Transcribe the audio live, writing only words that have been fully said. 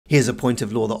Here's a point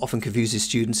of law that often confuses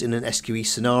students in an SQE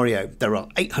scenario. There are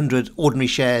 800 ordinary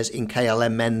shares in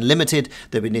KLMN Limited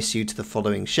that have been issued to the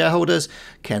following shareholders: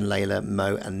 Ken, Layla,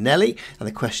 Mo and Nelly. And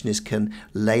the question is, can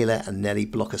Layla and Nelly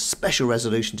block a special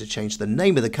resolution to change the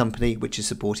name of the company, which is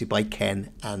supported by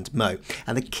Ken and Mo?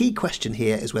 And the key question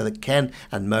here is whether Ken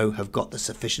and Mo have got the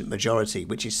sufficient majority,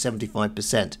 which is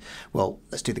 75%. Well,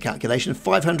 let's do the calculation.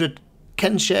 500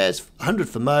 Ken shares, 100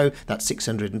 for Mo, that's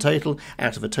 600 in total,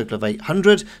 out of a total of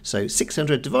 800. So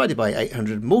 600 divided by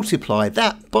 800, multiply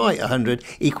that by 100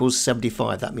 equals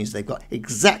 75. That means they've got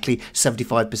exactly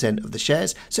 75% of the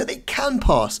shares, so they can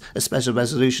pass a special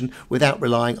resolution without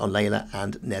relying on Layla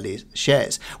and Nelly's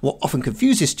shares. What often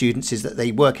confuses students is that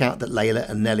they work out that Layla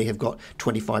and Nelly have got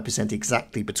 25%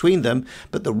 exactly between them,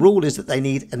 but the rule is that they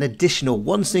need an additional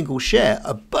one single share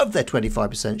above their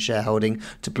 25% shareholding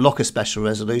to block a special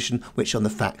resolution, which on the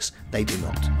facts they do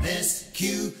not.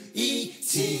 SQE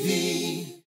TV.